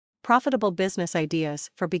Profitable business ideas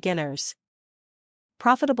for beginners.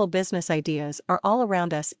 Profitable business ideas are all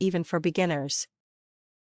around us, even for beginners.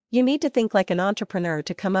 You need to think like an entrepreneur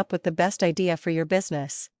to come up with the best idea for your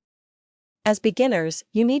business. As beginners,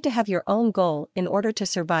 you need to have your own goal in order to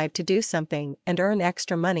survive, to do something and earn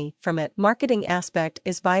extra money from it. Marketing aspect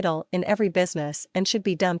is vital in every business and should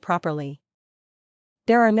be done properly.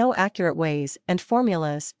 There are no accurate ways and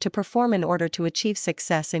formulas to perform in order to achieve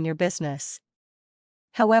success in your business.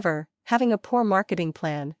 However, having a poor marketing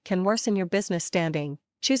plan can worsen your business standing.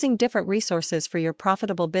 Choosing different resources for your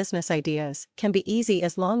profitable business ideas can be easy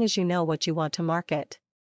as long as you know what you want to market.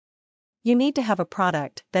 You need to have a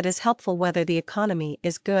product that is helpful whether the economy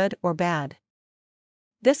is good or bad.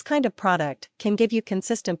 This kind of product can give you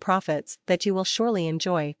consistent profits that you will surely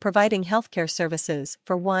enjoy. Providing healthcare services,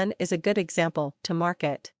 for one, is a good example to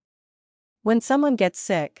market. When someone gets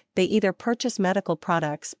sick, they either purchase medical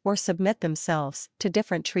products or submit themselves to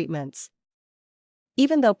different treatments.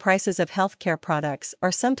 Even though prices of healthcare products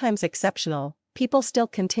are sometimes exceptional, people still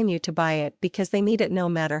continue to buy it because they need it no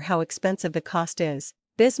matter how expensive the cost is.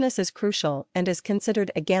 Business is crucial and is considered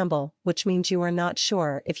a gamble, which means you are not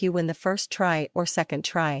sure if you win the first try or second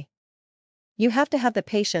try. You have to have the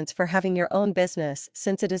patience for having your own business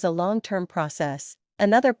since it is a long-term process.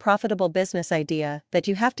 Another profitable business idea that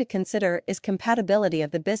you have to consider is compatibility of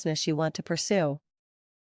the business you want to pursue.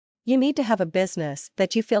 You need to have a business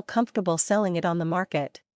that you feel comfortable selling it on the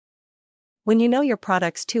market. When you know your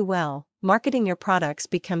products too well, marketing your products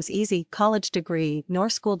becomes easy. College degree nor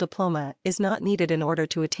school diploma is not needed in order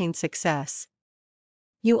to attain success.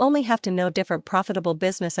 You only have to know different profitable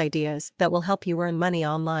business ideas that will help you earn money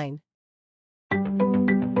online.